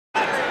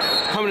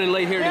Coming in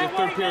late here to the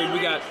third period, we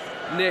got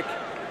Nick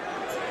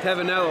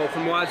Tavanello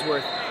from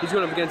Wadsworth. He's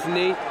going up against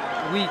Nate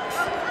Weeks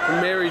from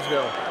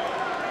Marysville.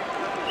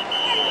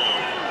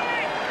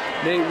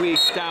 Nate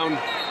Weeks down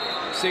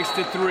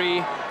 6-3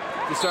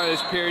 at the start of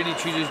this period. He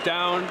chooses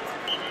down.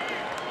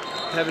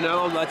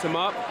 Tavanello lets him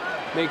up,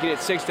 making it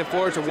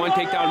 6-4. It's a one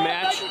takedown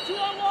match.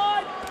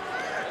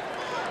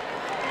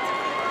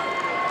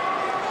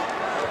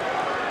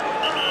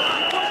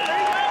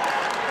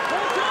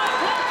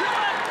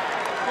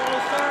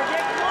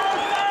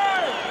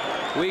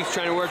 Weeks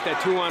trying to work that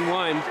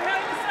 2-on-1,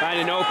 find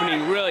an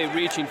opening, really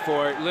reaching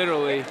for it,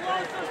 literally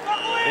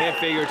and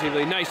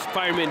figuratively. Nice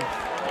fireman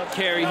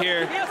carry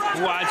here,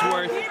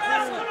 Wadsworth.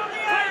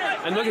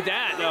 And look at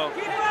that, though.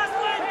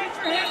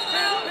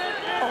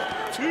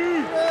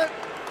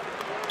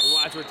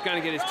 Wadsworth's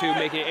gonna get his two,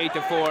 making it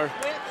 8-4.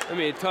 I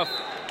mean, a tough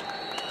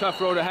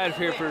road ahead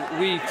here for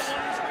Weeks.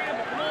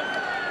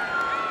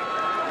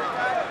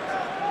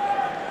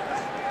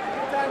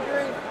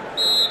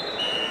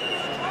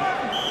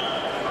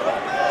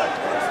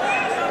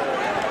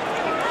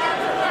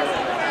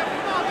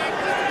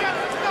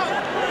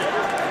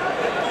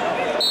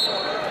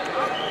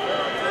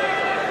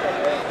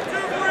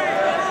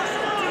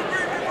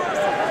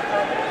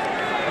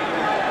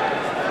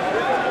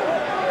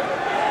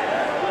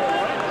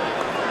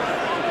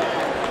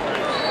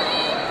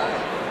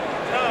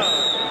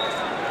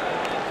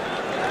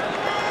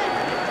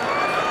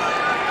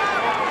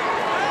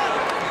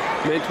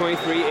 Minute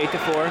 23,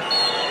 8-4.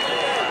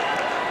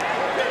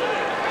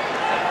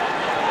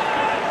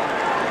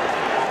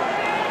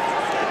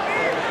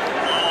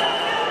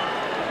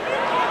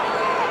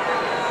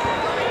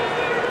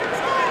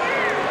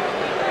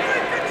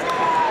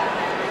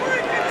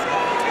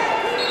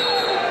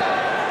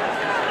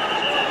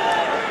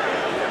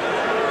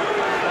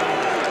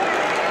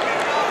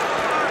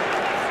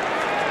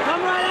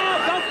 Come right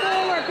out,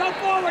 go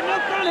forward, no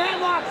front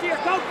headlocks here,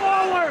 go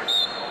forward.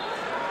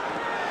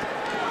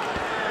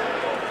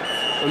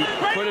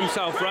 Put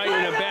himself right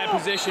in a bad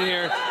position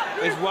here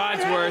is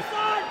Wadsworth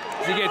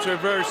as he gets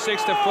reversed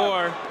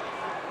 6-4.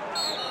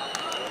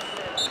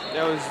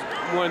 That was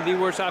one of the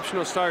worst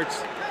optional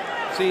starts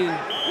seen in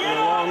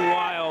a long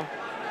while.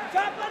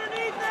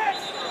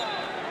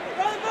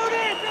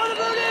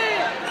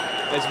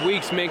 As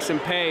Weeks makes him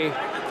pay,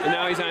 and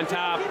now he's on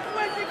top.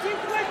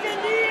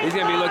 He's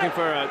going to be looking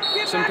for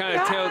some kind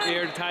of tilt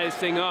here to tie this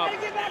thing up.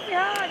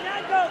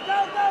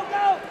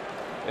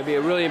 It'd be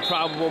a really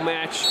improbable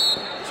match.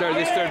 Start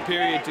this third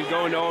period to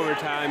go into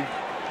overtime.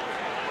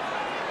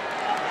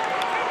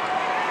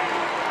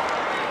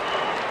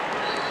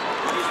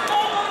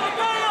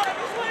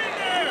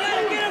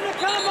 Get him to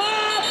come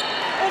up.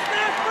 It's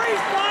not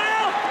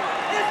freestyle.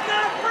 It's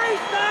not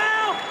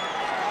freestyle.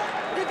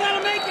 You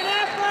gotta make an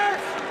effort.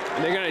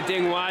 And they're gonna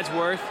ding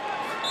Wadsworth.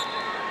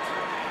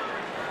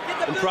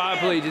 And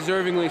probably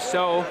deservingly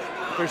so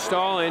for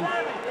stalling.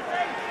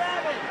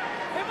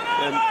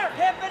 And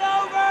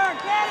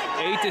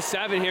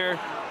 8-7 here.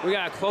 We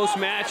got a close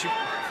match. You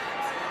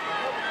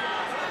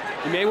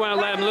may want to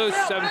let him loose.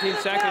 17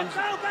 seconds.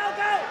 Go.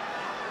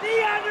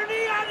 Knee under.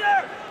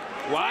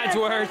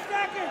 Wadsworth. 10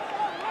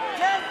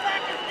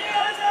 seconds, knee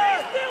under.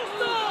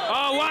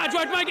 Oh,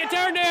 Wadsworth might get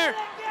turned there.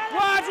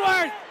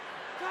 Wadsworth.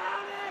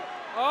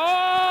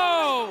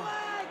 Oh.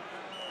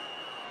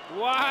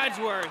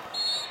 Wadsworth.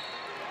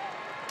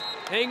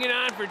 Hanging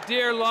on for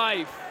dear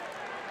life.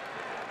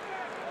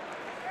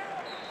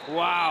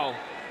 Wow.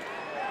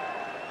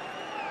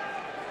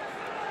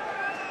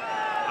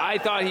 I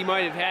thought he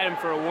might have had him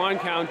for a one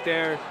count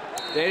there.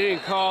 They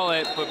didn't call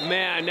it, but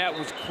man, that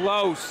was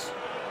close.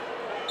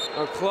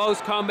 A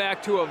close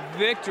comeback to a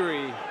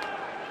victory.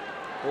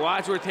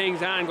 Wadsworth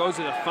hangs on, goes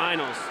to the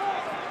finals.